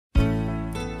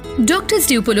Doctors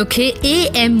day উপলক্ষে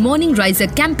AM morning raiser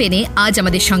ক্যাম্পেইনে আজ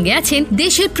আমাদের সঙ্গে আছেন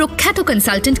দেশের প্রখ্যাত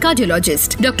কনসালটেন্ট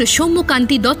কার্ডিওলজিস্ট ডক্টর সৌম্য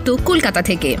কান্তি দত্ত কলকাতা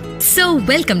থেকে। So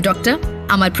welcome doctor.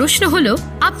 আমার প্রশ্ন হলো,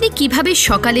 আপনি কিভাবে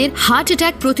সকালের হার্ট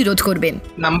অ্যাটাক প্রতিরোধ করবেন?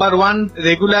 Number 1,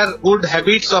 regular good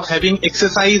habits of having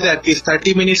exercise at least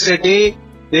 30 minutes a day,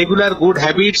 regular good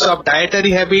habits of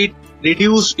dietary habit,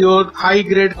 reduce your high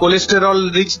grade cholesterol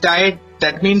rich diet,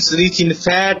 that means rich in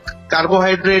fat,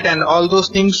 carbohydrate and all those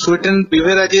things, sweetened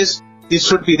beverages, this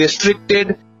should be restricted,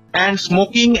 and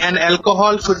smoking and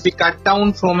alcohol should be cut down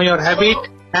from your habit,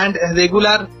 and a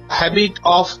regular habit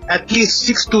of at least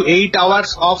 6 to 8 hours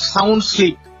of sound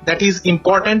sleep, that is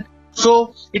important. So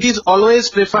it is always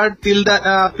preferred till the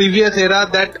previous era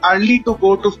that early to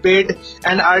go to bed,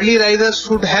 and early risers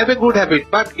should have a good habit,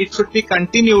 but it should be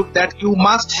continued that you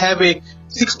must have a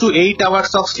 6 to 8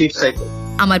 hours of sleep cycle.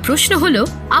 আমার প্রশ্ন হলো,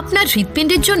 আপনার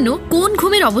হৃৎপিণ্ডের জন্য কোন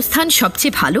ঘুমের অবস্থান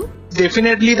সবচেয়ে ভালো?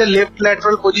 Definitely the left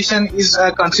lateral position is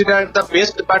considered the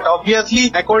best, but obviously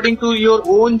according to your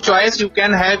own choice you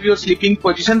can have your sleeping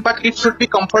position, but it should be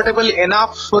comfortable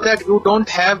enough so that you don't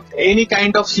have any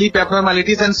kind of sleep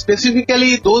abnormalities, and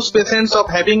specifically those patients of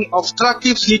having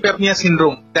obstructive sleep apnea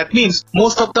syndrome. That means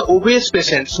most of the obese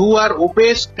patients who are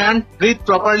obese can't breathe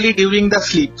properly during the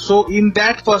sleep. So in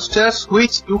that postures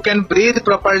which you can breathe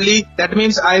properly, that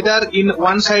means either in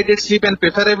one-sided sleep and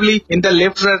preferably in the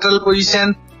left lateral position,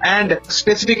 and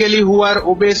specifically who are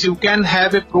obese, you can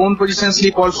have a prone position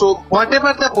sleep also.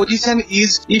 Whatever the position is,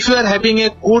 if you are having a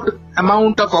good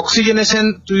amount of oxygenation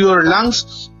to your lungs,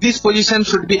 this position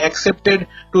should be accepted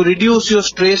to reduce your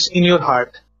stress in your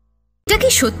heart. এটা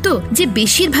কি সত্য যে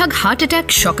বেশিরভাগ heart attack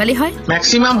সকালে হয়?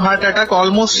 Maximum heart attack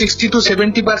almost 60 to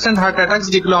 70% heart attack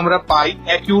যেগুলো আমরা পাই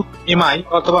acute MI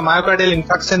অথবা মায়োকার্ডিয়াল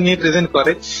ইনফার্কশন নিয়ে প্রেজেন্ট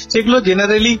করে, সেগুলো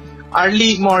জেনারেলি আর্লি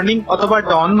মর্নিং অথবা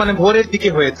ডন মানে ভোরের দিকে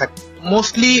হয়ে থাকে।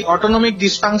 Mostly autonomic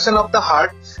dysfunction of the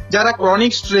heart, যারা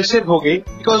ক্রনিক স্ট্রেসে ভোগে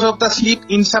because of the slip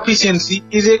insufficiency,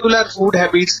 irregular food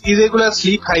habits, irregular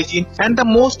sleep hygiene, and the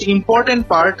most important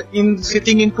part in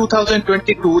sitting in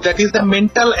 2022, that is the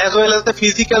mental as well as the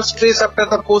physical stress after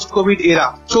the post-COVID era.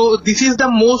 So this is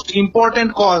the most important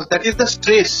cause, that is the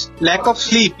stress, lack of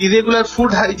sleep, irregular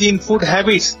food hygiene, food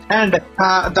habits, and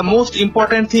the most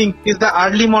important thing is the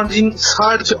early morning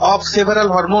surge of several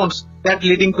hormones that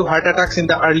leading to heart attacks in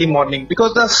the early morning,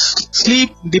 because the sleep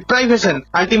deprivation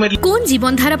ultimately. কোন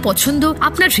জীবনধারা পছন্দ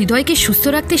আপনার হৃদয়কে সুস্থ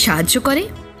রাখতে সাহায্য করে?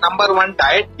 Number 1,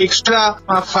 diet. Extra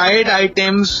fried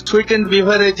items, sweetened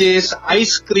beverages,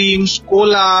 ice creams,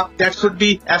 cola, that should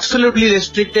be absolutely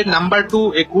restricted. Number 2,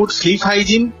 a good sleep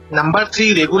hygiene. Number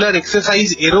 3, regular exercise,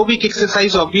 aerobic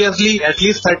exercise, obviously at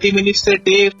least 30 minutes a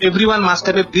day. Everyone must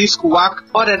have a brisk walk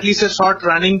or at least a short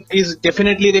running is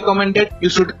definitely recommended.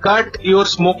 You should cut your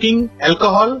smoking,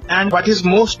 alcohol, and what is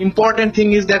most important thing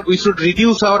is that we should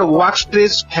reduce our work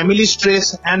stress, family stress,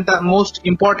 and the most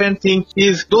important thing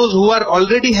is those who are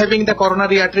already having the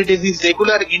coronary artery disease,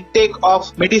 regular intake of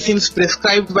medicines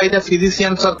prescribed by the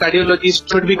physicians or cardiologists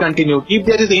should be continued. If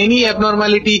there is any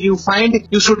abnormality you find,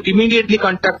 you should immediately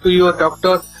contact to your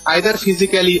doctor, either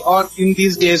physically or in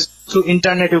these days through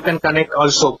internet you can connect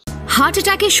also. Heart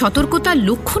অ্যাটাকের সতর্কতার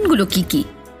লক্ষণগুলো কি কি?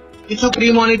 কিছু pre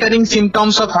monitoring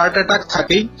symptoms of heart attack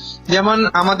থাকেই, যেমন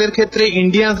আমাদের ক্ষেত্রে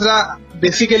ইন্ডিয়ানসরা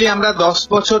বেসিক্যালি আমরা 10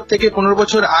 বছর থেকে 15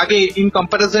 বছর আগে in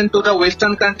comparison to the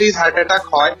western countries heart attack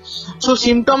হয়। সো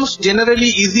সিমটমস জেনারেলি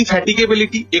ইজি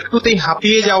ফ্যাটিগেবিলিটি, একটুতেই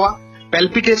হাঁপিয়ে যাওয়া,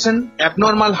 palpitation,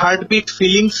 abnormal heartbeat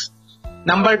feelings.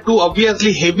 Number 2,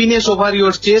 obviously heaviness over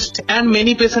your chest, and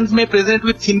many patients may present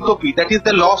with syncope, that is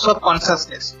the loss of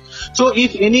consciousness. So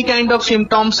if any kind of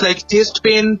symptoms like chest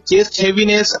pain, chest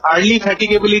heaviness, early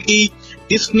fatigability,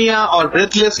 dyspnea or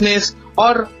breathlessness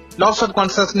or loss of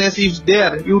consciousness is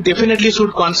there, you definitely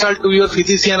should consult to your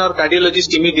physician or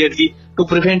cardiologist immediately to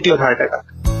prevent your heart attack.